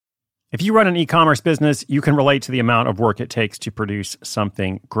If you run an e-commerce business, you can relate to the amount of work it takes to produce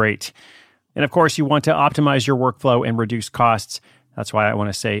something great. And of course, you want to optimize your workflow and reduce costs. That's why I want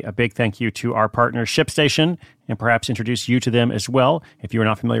to say a big thank you to our partner, ShipStation, and perhaps introduce you to them as well. If you're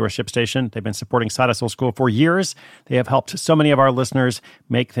not familiar with ShipStation, they've been supporting Side Hustle School for years. They have helped so many of our listeners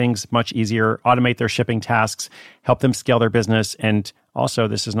make things much easier, automate their shipping tasks, help them scale their business, and also,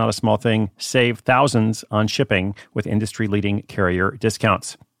 this is not a small thing, save thousands on shipping with industry-leading carrier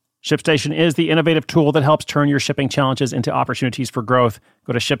discounts. ShipStation is the innovative tool that helps turn your shipping challenges into opportunities for growth.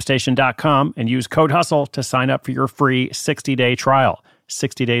 Go to ShipStation.com and use code HUSTLE to sign up for your free 60-day trial.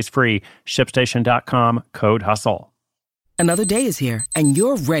 60 days free. ShipStation.com, code HUSTLE. Another day is here, and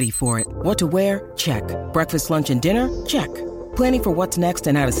you're ready for it. What to wear? Check. Breakfast, lunch, and dinner? Check. Planning for what's next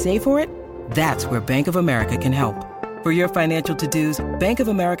and how to save for it? That's where Bank of America can help. For your financial to-dos, Bank of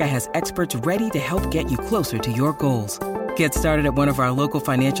America has experts ready to help get you closer to your goals. Get started at one of our local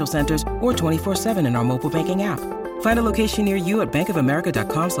financial centers or 24/7 in our mobile banking app. Find a location near you at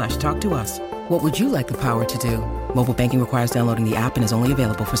bankofamerica.com/talktous. What would you like the power to do? Mobile banking requires downloading the app and is only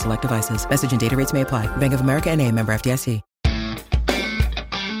available for select devices. Message and data rates may apply. Bank of America N.A., member FDIC.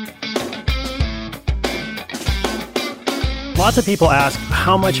 Lots of people ask,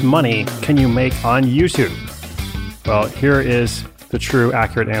 how much money can you make on YouTube? Well, here is the true,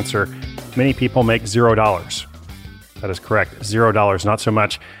 accurate answer. Many people make $0. That is correct. $0, not so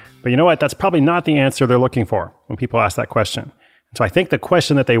much. But you know what? That's probably not the answer they're looking for when people ask that question. And so I think the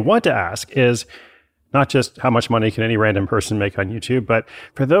question that they want to ask is not just how much money can any random person make on YouTube, but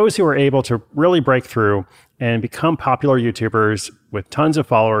for those who are able to really break through and become popular YouTubers with tons of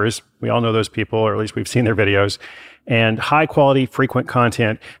followers, we all know those people, or at least we've seen their videos, and high quality, frequent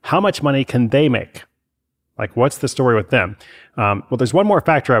content, how much money can they make? Like, what's the story with them? Well, there's one more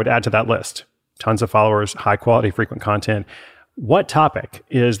factor I would add to that list. Tons of followers, high quality, frequent content. What topic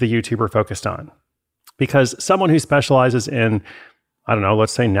is the YouTuber focused on? Because someone who specializes in, I don't know,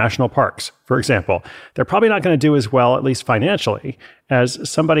 let's say national parks, for example, they're probably not going to do as well, at least financially, as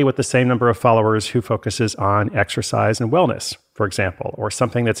somebody with the same number of followers who focuses on exercise and wellness, for example, or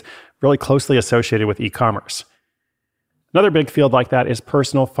something that's really closely associated with e-commerce. Another big field like that is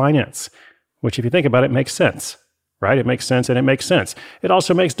personal finance, which if you think about it, makes sense, right? It makes sense and it makes sense. It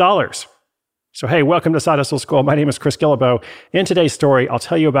also makes dollars. So hey, welcome to Side Hustle School. My name is Chris Guillebeau. In today's story, I'll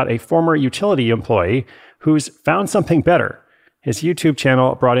tell you about a former utility employee who's found something better. His YouTube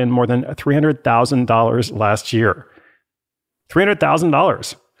channel brought in more than $300,000 last year.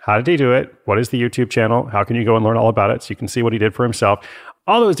 $300,000. How did he do it? What is the YouTube channel? How can you go and learn all about it so you can see what he did for himself?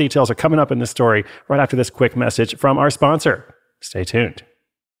 All those details are coming up in this story right after this quick message from our sponsor. Stay tuned.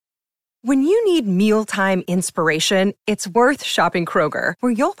 When you need mealtime inspiration, it's worth shopping Kroger,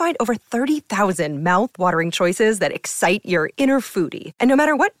 where you'll find over 30,000 mouth-watering choices that excite your inner foodie. And no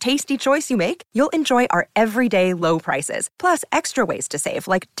matter what tasty choice you make, you'll enjoy our everyday low prices, plus extra ways to save,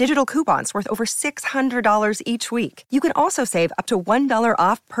 like digital coupons worth over $600 each week. You can also save up to $1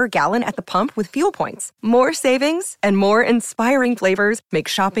 off per gallon at the pump with fuel points. More savings and more inspiring flavors make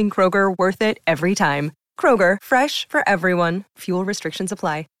shopping Kroger worth it every time. Kroger, fresh for everyone. Fuel restrictions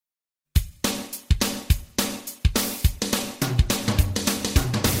apply.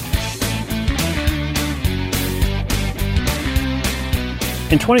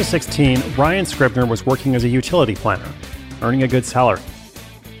 In 2016, Ryan Scribner was working as a utility planner, earning a good salary.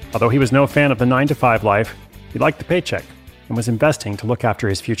 Although he was no fan of the 9-to-5 life, he liked the paycheck and was investing to look after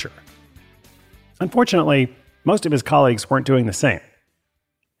his future. Unfortunately, most of his colleagues weren't doing the same.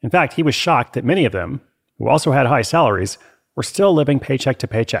 In fact, he was shocked that many of them, who also had high salaries, were still living paycheck to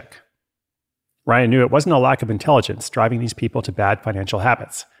paycheck. Ryan knew it wasn't a lack of intelligence driving these people to bad financial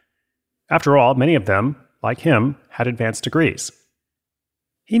habits. After all, many of them, like him, had advanced degrees.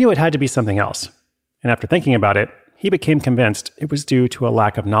 He knew it had to be something else, and after thinking about it, he became convinced it was due to a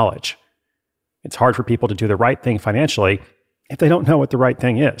lack of knowledge. It's hard for people to do the right thing financially if they don't know what the right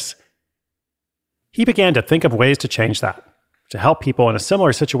thing is. He began to think of ways to change that, to help people in a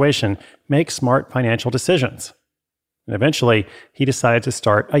similar situation make smart financial decisions. And eventually, he decided to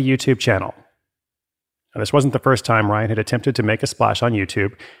start a YouTube channel. Now, this wasn't the first time Ryan had attempted to make a splash on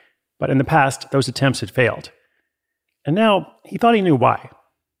YouTube, but in the past, those attempts had failed. And now, he thought he knew why.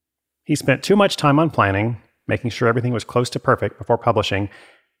 He spent too much time on planning, making sure everything was close to perfect before publishing,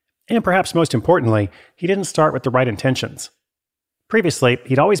 and perhaps most importantly, he didn't start with the right intentions. Previously,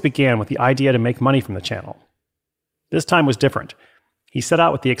 he'd always began with the idea to make money from the channel. This time was different. He set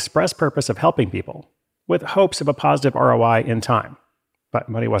out with the express purpose of helping people, with hopes of a positive ROI in time, but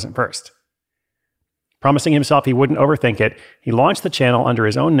money wasn't first. Promising himself he wouldn't overthink it, he launched the channel under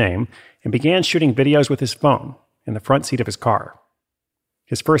his own name and began shooting videos with his phone in the front seat of his car.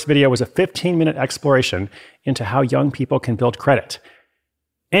 His first video was a 15-minute exploration into how young people can build credit.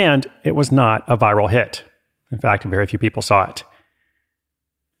 And it was not a viral hit. In fact, very few people saw it.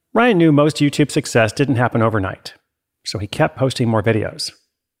 Ryan knew most YouTube success didn't happen overnight, so he kept posting more videos.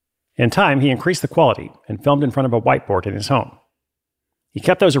 In time, he increased the quality and filmed in front of a whiteboard in his home. He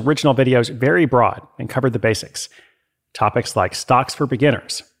kept those original videos very broad and covered the basics. Topics like stocks for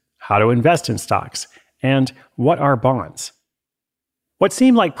beginners, how to invest in stocks, and what are bonds. What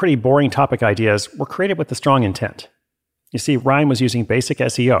seemed like pretty boring topic ideas were created with a strong intent. You see, Ryan was using basic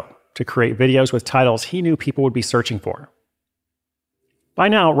SEO to create videos with titles he knew people would be searching for. By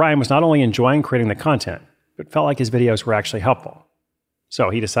now, Ryan was not only enjoying creating the content, but felt like his videos were actually helpful. So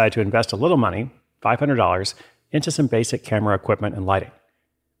he decided to invest a little money, $500, into some basic camera equipment and lighting.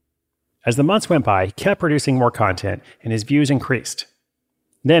 As the months went by, he kept producing more content and his views increased.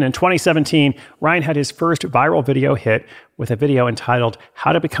 Then in 2017, Ryan had his first viral video hit with a video entitled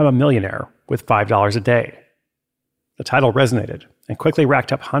How to Become a Millionaire with $5 a Day. The title resonated and quickly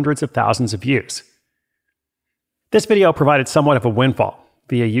racked up hundreds of thousands of views. This video provided somewhat of a windfall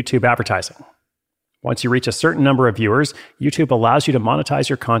via YouTube advertising. Once you reach a certain number of viewers, YouTube allows you to monetize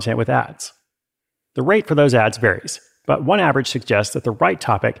your content with ads. The rate for those ads varies, but one average suggests that the right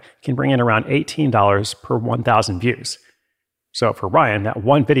topic can bring in around $18 per 1,000 views. So for Ryan, that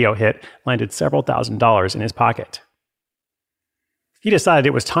one video hit landed several $1,000s in his pocket. He decided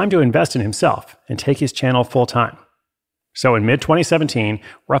it was time to invest in himself and take his channel full-time. So in mid-2017,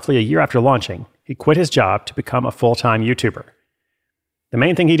 roughly a year after launching, he quit his job to become a full-time YouTuber. The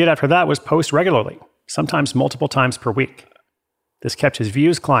main thing he did after that was post regularly, sometimes multiple times per week. This kept his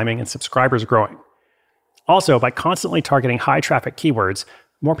views climbing and subscribers growing. Also, by constantly targeting high-traffic keywords,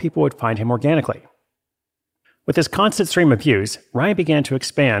 more people would find him organically. With his constant stream of views, Ryan began to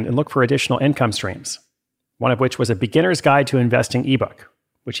expand and look for additional income streams, one of which was a beginner's guide to investing ebook,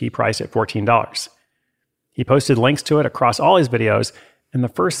 which he priced at $14. He posted links to it across all his videos, and the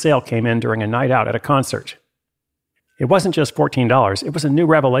first sale came in during a night out at a concert. It wasn't just $14, it was a new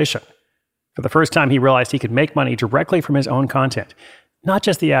revelation. For the first time, he realized he could make money directly from his own content, not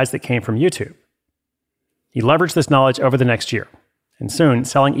just the ads that came from YouTube. He leveraged this knowledge over the next year, and soon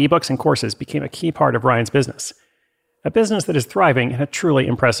selling ebooks and courses became a key part of Ryan's business, a business that is thriving in a truly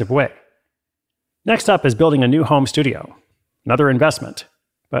impressive way. Next up is building a new home studio, another investment,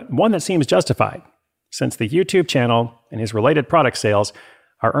 but one that seems justified, since the YouTube channel and his related product sales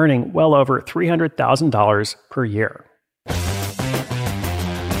are earning well over $300,000 per year.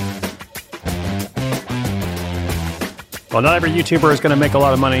 Well, not every YouTuber is going to make a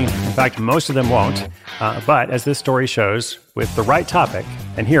lot of money. In fact, most of them won't. But as this story shows, with the right topic,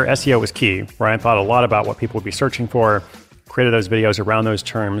 and here SEO was key, Ryan thought a lot about what people would be searching for, created those videos around those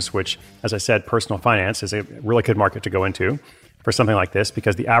terms, which, as I said, personal finance is a really good market to go into for something like this,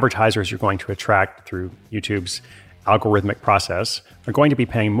 because the advertisers you're going to attract through YouTube's algorithmic process are going to be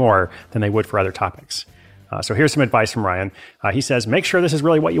paying more than they would for other topics. So here's some advice from Ryan. He says, make sure this is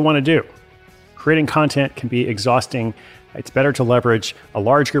really what you want to do. Creating content can be exhausting. It's better to leverage a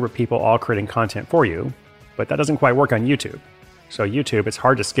large group of people all creating content for you, but that doesn't quite work on YouTube. So YouTube, it's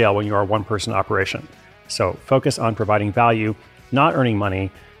hard to scale when you are a one-person operation. So focus on providing value, not earning money.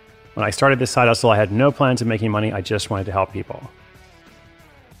 When I started this side hustle, I had no plans of making money. I just wanted to help people.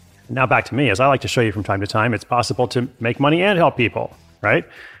 Now back to me. As I like to show you from time to time, it's possible to make money and help people, right?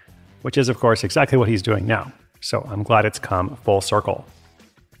 Which is, of course, exactly what he's doing now. So I'm glad it's come full circle.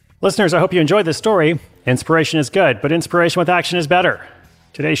 Listeners, I hope you enjoyed this story. Inspiration is good, but inspiration with action is better.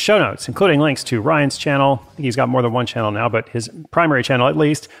 Today's show notes, including links to Ryan's channel, I think he's got more than one channel now, but his primary channel at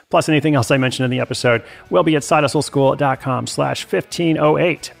least, plus anything else I mentioned in the episode, will be at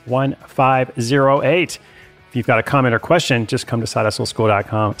sidehustleschool.com/1508, 1508. If you've got a comment or question, just come to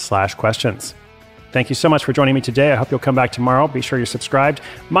sidehustleschool.com/questions. Thank you so much for joining me today. I hope you'll come back tomorrow. Be sure you're subscribed.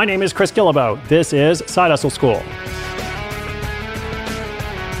 My name is Chris Guillebeau. This is Side Hustle School.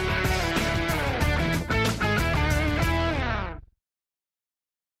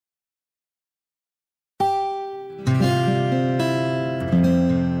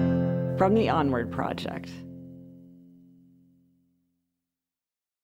 From the Onward Project.